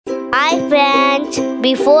Hi friends,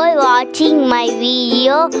 before watching my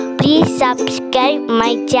video, please subscribe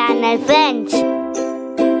my channel friends.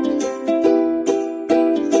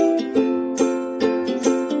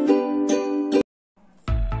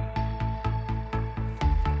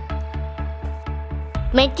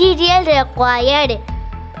 Material required: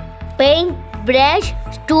 paint brush,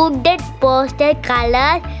 student poster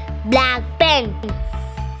color, black pen.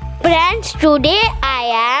 Friends, today I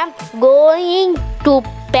am going to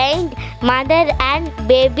paint mother and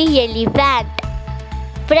baby elephant.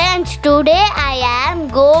 Friends, today I am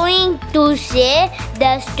going to say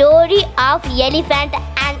the story of elephant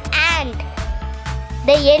and ant.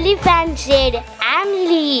 The elephant said,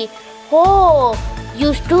 "Emily, oh,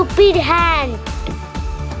 you stupid ant.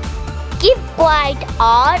 Keep quiet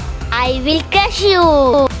or I will crush you."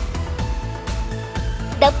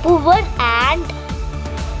 The poor ant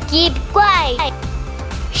kept quiet.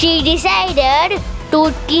 She decided to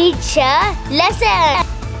teach a lesson.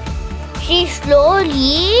 She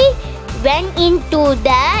slowly went into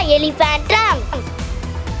the elephant trunk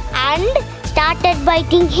and started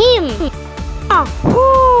biting him.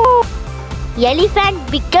 Elephant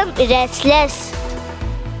became restless.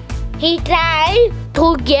 He tried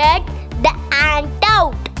to get the ant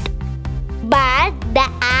out, but the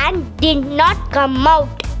ant did not come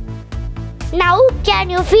out. Now can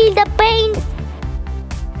you feel the pain?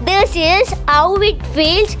 This is how it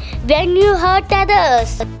feels when you hurt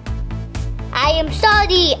others. I am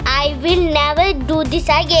sorry, I will never do this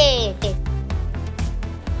again.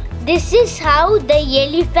 This is how the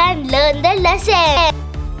elephant learned the lesson.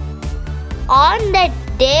 On that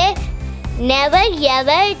day, never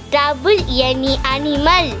ever trouble any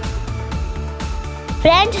animal.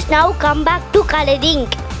 Friends, now come back to coloring.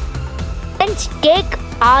 Friends, take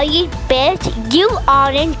oil paste, give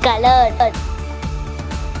orange color.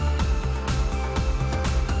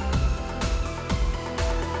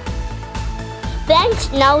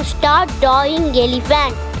 Friends, now start drawing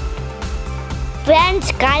elephant.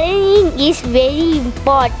 Friends, coloring is very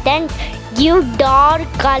important. Give dark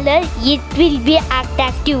color, it will be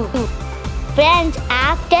attractive. Friends,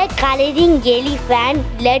 after coloring elephant,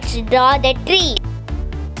 let's draw the tree.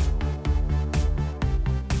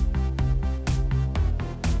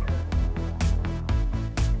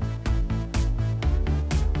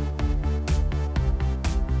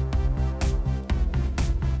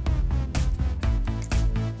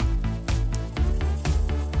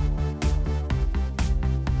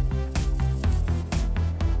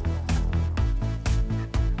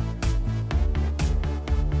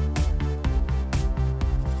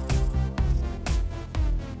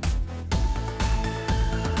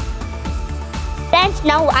 Friends,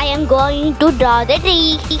 now I am going to draw the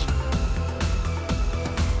tree.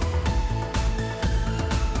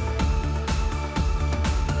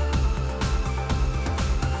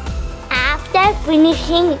 After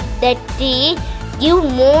finishing the tree, give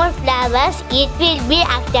more flowers, it will be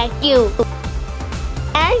attractive.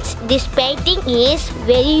 Friends, this painting is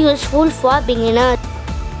very useful for beginners.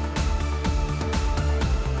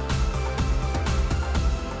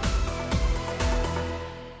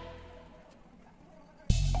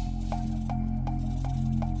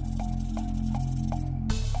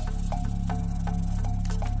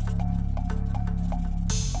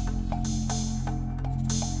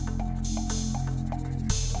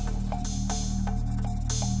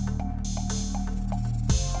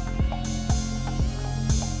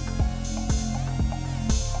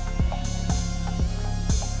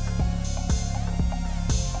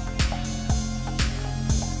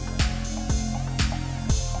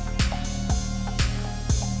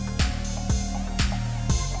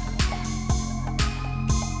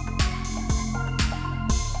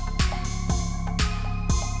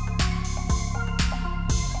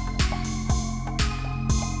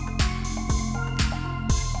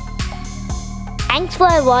 Thanks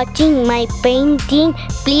for watching my painting.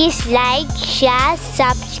 Please like, share,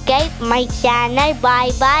 subscribe my channel.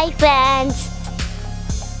 Bye bye friends.